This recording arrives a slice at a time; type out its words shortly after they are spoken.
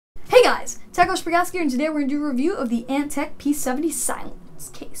Hey guys, Techno here, and today we're going to do a review of the Antec P70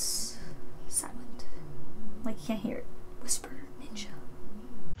 silence case. Silent. Like you can't hear it. Whisper Ninja.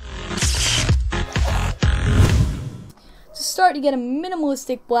 To start, you get a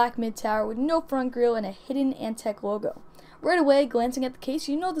minimalistic black mid-tower with no front grille and a hidden Antec logo. Right away, glancing at the case,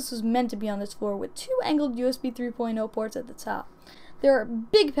 you know this was meant to be on this floor with two angled USB 3.0 ports at the top. There are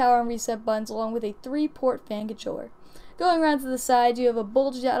big power and reset buttons along with a 3-port fan controller. Going around to the sides, you have a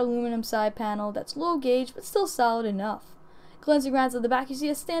bulged out aluminum side panel that's low gauge but still solid enough. Glancing around to the back, you see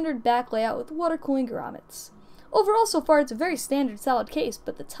a standard back layout with water cooling grommets. Overall, so far, it's a very standard solid case,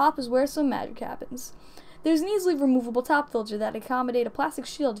 but the top is where some magic happens. There's an easily removable top filter that accommodate a plastic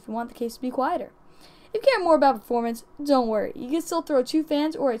shield if you want the case to be quieter. If you care more about performance, don't worry. You can still throw 2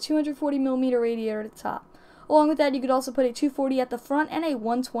 fans or a 240mm radiator at the top. Along with that, you could also put a 240 at the front and a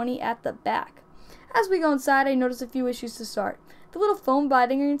 120 at the back. As we go inside, I noticed a few issues to start. The little foam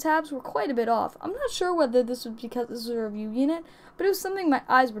binding tabs were quite a bit off. I'm not sure whether this was because this was a review unit, but it was something my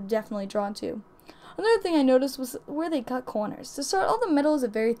eyes were definitely drawn to. Another thing I noticed was where they cut corners. To start, all the metal is a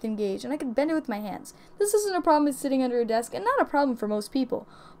very thin gauge, and I could bend it with my hands. This isn't a problem with sitting under a desk, and not a problem for most people,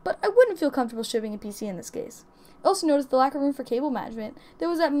 but I wouldn't feel comfortable shipping a PC in this case. I also noticed the lack of room for cable management. There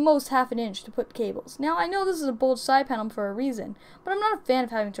was at most half an inch to put cables. Now, I know this is a bulged side panel for a reason, but I'm not a fan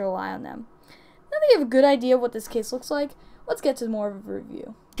of having to rely on them. Now that you have a good idea of what this case looks like, let's get to more of a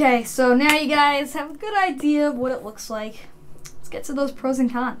review. Okay, so now you guys have a good idea of what it looks like. Let's get to those pros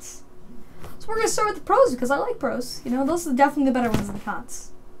and cons. So we're going to start with the pros because I like pros. You know, those are definitely the better ones than the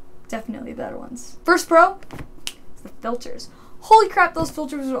cons. Definitely the better ones. First pro is the filters. Holy crap, those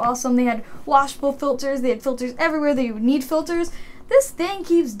filters were awesome. They had washable filters. They had filters everywhere that you would need filters. This thing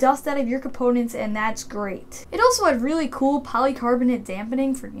keeps dust out of your components, and that's great. It also had really cool polycarbonate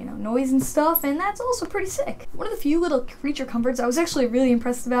dampening for, noise and stuff, and that's also pretty sick. One of the few little creature comforts I was actually really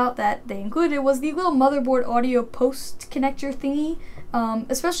impressed about that they included was the little motherboard audio post connector thingy,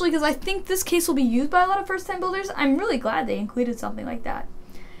 especially because I think this case will be used by a lot of first-time builders. I'm really glad they included something like that.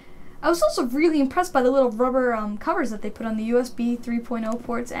 I was also really impressed by the little rubber covers that they put on the USB 3.0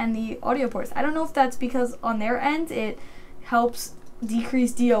 ports and the audio ports. I don't know if that's because on their end it helps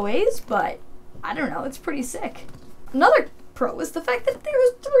decrease DOAs, but I don't know, it's pretty sick. Another pro is the fact that there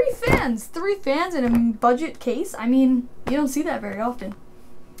was 3 fans. 3 fans in a budget case. I mean, you don't see that very often.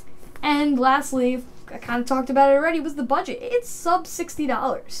 And lastly, I kind of talked about it already, was the budget. It's sub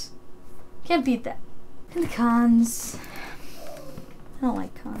 $60. Can't beat that. And the cons. I don't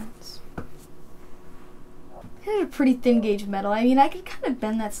like cons. It had a pretty thin gauge metal. I mean, I could kind of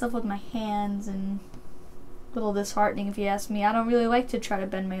bend that stuff with my hands, and a little disheartening if you ask me. I don't really like to try to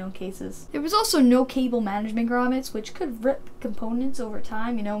bend my own cases. There was also no cable management grommets, which could rip components over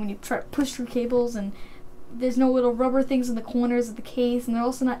time, when you try to push through cables, and there's no little rubber things in the corners of the case, and they're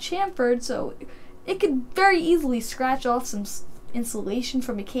also not chamfered, so it could very easily scratch off some insulation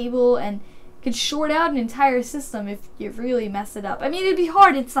from a cable and could short out an entire system if you really mess it up. I mean, it'd be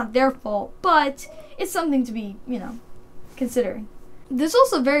hard, it's not their fault, but it's something to be, considering. There's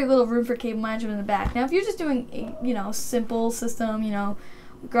also very little room for cable management in the back. Now, if you're just doing a, simple system,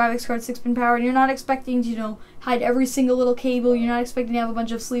 graphics card 6-pin power, and you're not expecting to, hide every single little cable, you're not expecting to have a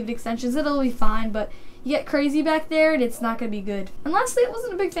bunch of sleeved extensions, it'll be fine, but you get crazy back there, and it's not going to be good. And lastly, I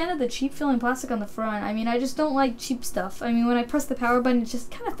wasn't a big fan of the cheap filling plastic on the front. I mean, I just don't like cheap stuff. I mean, when I pressed the power button, it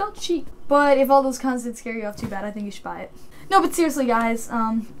just kind of felt cheap. But if all those cons didn't scare you off too bad, I think you should buy it. No, but seriously, guys,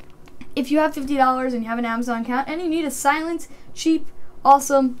 if you have $50 and you have an Amazon account, and you need a silent, cheap,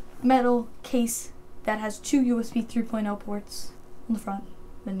 awesome metal case that has 2 USB 3.0 ports on the front,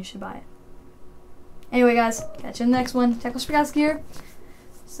 then you should buy it. Anyway, guys, catch you in the next one. Techno here,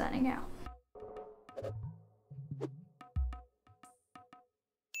 signing out.